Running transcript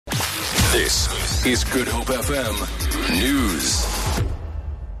This is Good Hope FM News.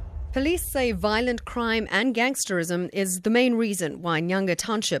 Police say violent crime and gangsterism is the main reason why Nyanga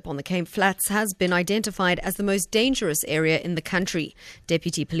Township on the Cape Flats has been identified as the most dangerous area in the country.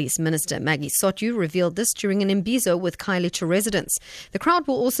 Deputy Police Minister Maggie Sotyu revealed this during an imbizo with Khayelitsha residents. The crowd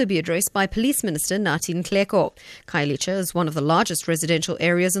will also be addressed by Police Minister Nathi Nhleko. Khayelitsha is one of the largest residential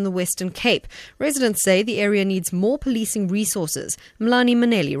areas in the Western Cape. Residents say the area needs more policing resources. Mlani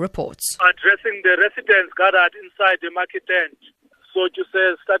Maneli reports. Addressing the residents gathered inside the market tent, Sotyu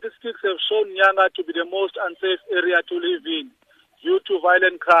says statistics have shown Nyanga to be the most unsafe area to live in due to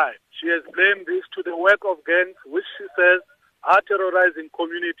violent crime. She has blamed this to the work of gangs, which she says are terrorizing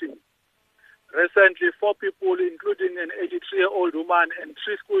communities. Recently, 4 people, including an 83-year-old woman and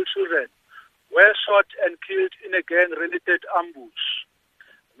 3 school children, were shot and killed in a gang-related ambush.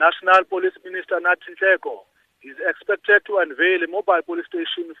 National Police Minister Nathi Nhleko is expected to unveil a mobile police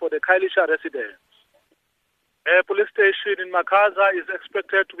station for the Khayelitsha residents. A police station in Makaza is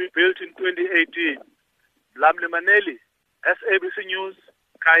expected to be built in 2018. Mlani Maneli, SABC News,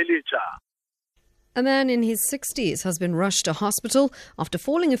 Khayelitsha. A man in his 60s has been rushed to hospital after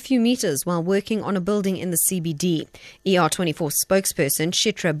falling a few meters while working on a building in the CBD. ER24 spokesperson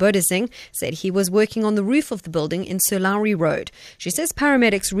Shitra Bodasing said he was working on the roof of the building in Solauri Road. She says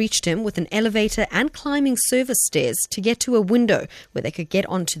paramedics reached him with an elevator and climbing service stairs to get to a window where they could get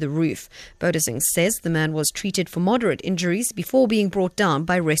onto the roof. Bodasing says the man was treated for moderate injuries before being brought down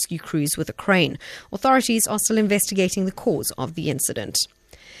by rescue crews with a crane. Authorities are still investigating the cause of the incident.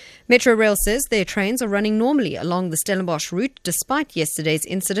 Metro Rail says their trains are running normally along the Stellenbosch route despite yesterday's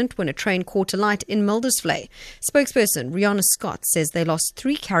incident when a train caught alight in Mildersvlei. Spokesperson Rihanna Scott says they lost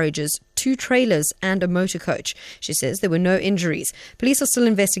 3 carriages, 2 trailers and a motor coach. She says there were no injuries. Police are still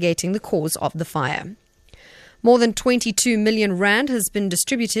investigating the cause of the fire. More than 22 million rand has been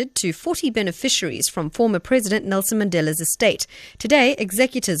distributed to 40 beneficiaries from former President Nelson Mandela's estate. Today,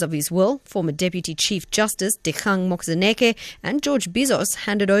 executors of his will, former Deputy Chief Justice Dikgang Mokusaneke and George Bizos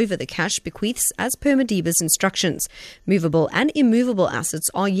handed over the cash bequeaths as per Madiba's instructions. Movable and immovable assets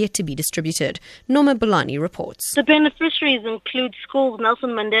are yet to be distributed. Noma Bolani reports. The beneficiaries include schools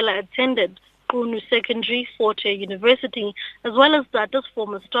Nelson Mandela attended, Kunu Secondary, Fort Hare University, as well as Data's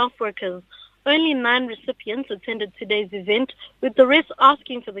former staff workers. Only 9 recipients attended today's event, with the rest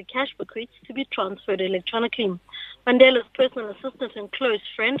asking for the cash bequests to be transferred electronically. Mandela's personal assistant and close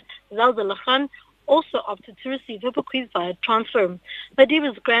friend, Zawda Khan, also opted to receive her bequests via transfer.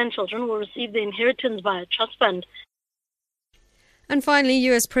 Madiba's grandchildren will receive the inheritance via trust fund. And finally,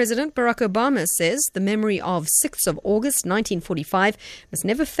 US President Barack Obama says the memory of 6th of August 1945 must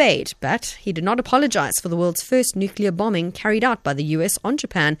never fade, but he did not apologize for the world's first nuclear bombing carried out by the US on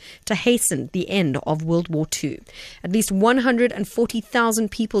Japan to hasten the end of World War II. At least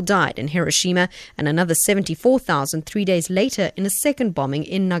 140,000 people died in Hiroshima and another 74,000 3 days later in a second bombing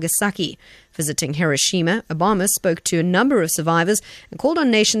in Nagasaki. Visiting Hiroshima, Obama spoke to a number of survivors and called on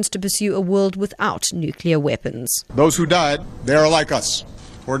nations to pursue a world without nuclear weapons. Those who died, they are like us.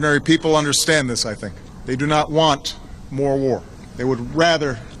 Ordinary people understand this, I think. They do not want more war. They would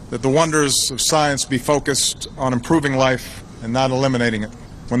rather that the wonders of science be focused on improving life and not eliminating it.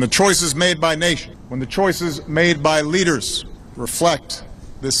 When the choices made by nations, when the choices made by leaders reflect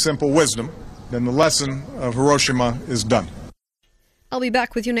this simple wisdom, then the lesson of Hiroshima is done. I'll be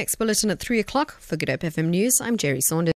back with your next bulletin at 3 o'clock. For Good Hope FM News, I'm Jerry Saunders.